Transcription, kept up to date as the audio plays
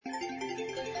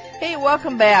Hey,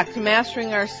 welcome back to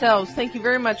Mastering Ourselves. Thank you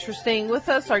very much for staying with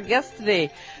us. Our guest today,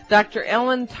 Dr.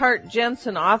 Ellen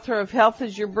Tart-Jensen, author of Health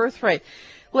is Your Birthright.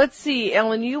 Let's see,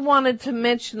 Ellen, you wanted to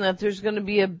mention that there's going to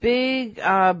be a big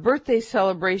birthday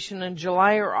celebration in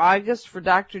July or August for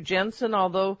Dr. Jensen,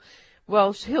 although,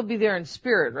 well, he'll be there in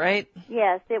spirit, right?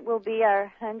 Yes, it will be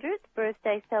our 100th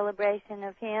birthday celebration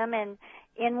of him. And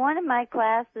in one of my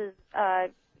classes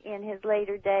in his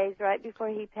later days, right before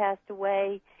he passed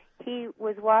away, he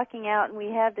was walking out, and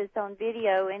we have this on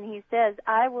video, and he says,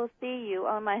 "I will see you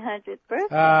on my 100th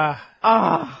birthday."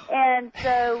 And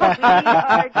so we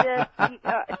are just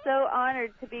so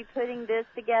honored to be putting this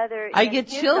together. I get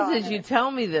chills as you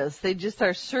tell me this. They just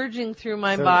are surging through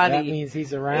my body. That means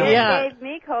he's around. It gave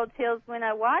me cold chills when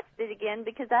I watched it again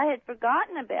because I had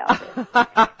forgotten about it.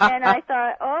 And I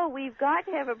thought, oh, we've got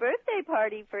to have a birthday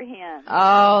party for him.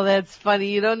 Oh, that's funny.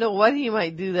 You don't know what he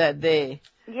might do that day.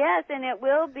 Yes, and it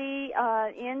will be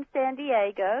in San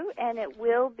Diego, and it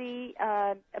will be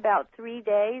about 3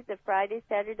 days, a Friday,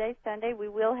 Saturday, Sunday. We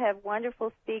will have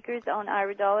wonderful speakers on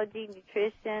iridology,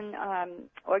 nutrition,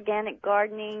 organic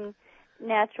gardening,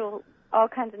 natural, all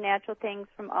kinds of natural things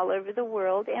from all over the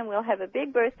world, and we'll have a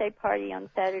big birthday party on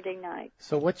Saturday night.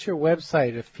 So what's your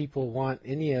website if people want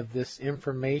any of this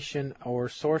information or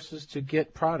sources to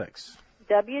get products?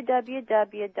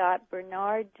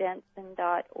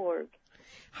 www.Birthright-Ellen.org.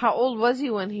 How old was he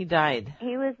when he died?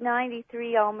 He was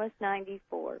 93, almost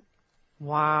 94.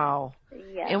 Wow.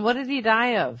 Yeah. And what did he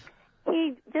die of?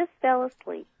 He just fell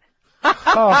asleep.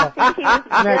 Oh, I think he was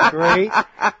isn't that great?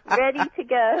 ready to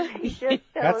go. He just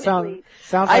fell asleep.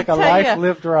 Sounds like a life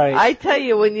lived right. I tell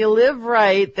you, when you live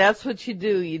right, that's what you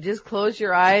do. You just close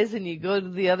your eyes and you go to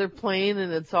the other plane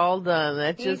and it's all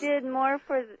done. He did more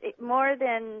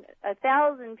than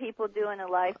 1,000 people do in a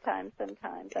lifetime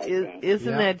sometimes, I think.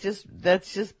 Isn't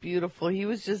that's just beautiful. He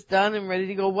was just done and ready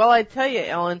to go. Well, I tell you,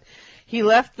 Ellen, he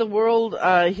left the world,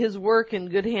 his work in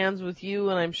good hands with you,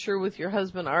 and I'm sure with your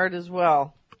husband Art as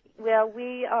well. Well,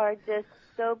 we are just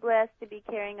so blessed to be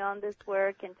carrying on this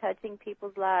work and touching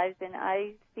people's lives, and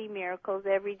I see miracles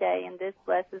every day, and this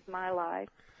blesses my life.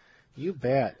 You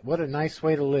bet. What a nice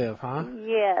way to live, huh?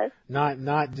 Yes.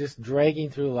 Not just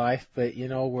dragging through life, but,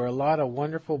 where a lot of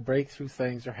wonderful breakthrough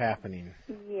things are happening.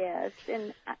 Yes,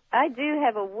 and I do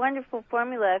have a wonderful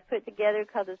formula I've put together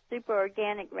called the Super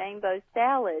Organic Rainbow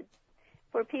Salad.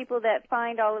 For people that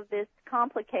find all of this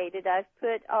complicated, I've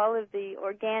put all of the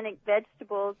organic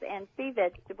vegetables and sea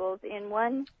vegetables in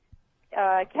one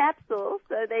capsule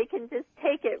so they can just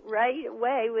take it right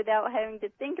away without having to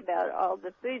think about all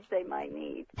the foods they might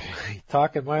need.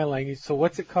 Talking my language. So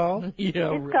what's it called?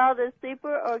 It's called a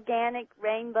Super Organic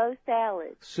Rainbow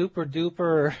Salad. Super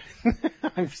duper,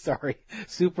 I'm sorry,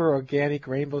 Super Organic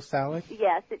Rainbow Salad?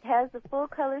 Yes, it has the full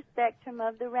color spectrum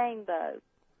of the rainbow.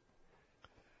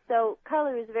 So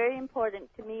color is very important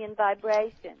to me in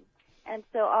vibration. And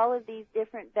so all of these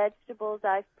different vegetables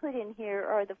I've put in here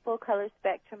are the full color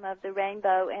spectrum of the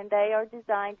rainbow, and they are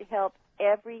designed to help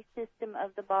every system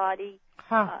of the body.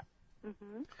 That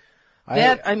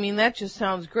just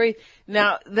sounds great.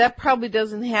 Now, that probably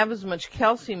doesn't have as much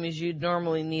calcium as you'd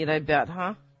normally need, I bet,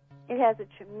 huh? It has a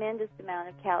tremendous amount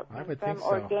of calcium from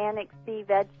organic sea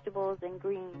vegetables and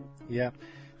greens. Yeah.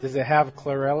 Does it have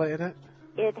chlorella in it?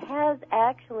 It has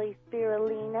actually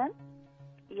spirulina,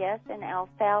 yes, and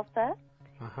alfalfa,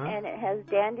 and it has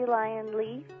dandelion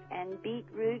leaf and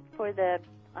beetroot for the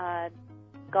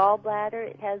gallbladder.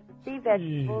 It has the sea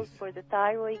vegetables for the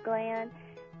thyroid gland.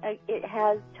 It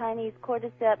has Chinese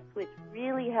cordyceps, which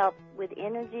really helps with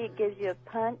energy. It gives you a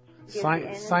punch.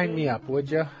 Sign me up, would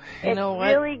you? It's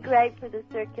really great for the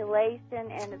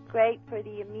circulation, and it's great for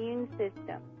the immune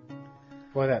system.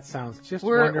 Boy, that sounds just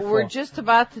wonderful. We're just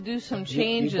about to do some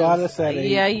changes. You got us at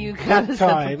you got us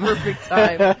at the perfect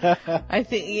time. I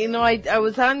think, I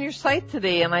was on your site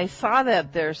today, and I saw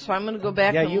that there, so I'm going to go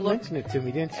back and look. Yeah, you mentioned it to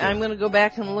me, didn't you? I'm going to go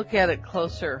back and look at it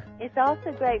closer. It's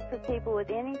also great for people with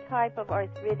any type of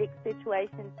arthritic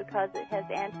situations because it has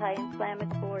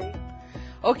anti-inflammatory.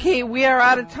 Okay, we are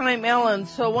out of time, Ellen.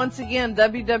 So once again,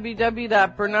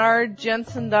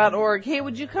 www.Birthright-Ellen.org. Hey,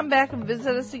 would you come back and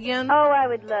visit us again? Oh, I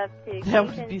would love to. That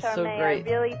would be so great.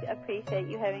 I really appreciate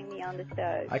you having me on the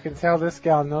show. I can tell this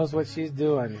gal knows what she's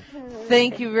doing.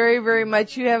 Thank you very, very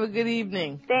much. You have a good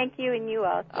evening. Thank you, and you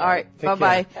also. All right,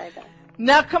 bye-bye. Bye-bye.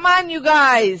 Now, come on, you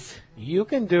guys. You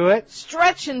can do it.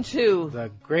 Stretch into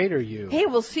the greater you. Hey,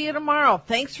 we'll see you tomorrow.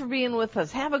 Thanks for being with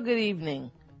us. Have a good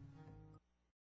evening.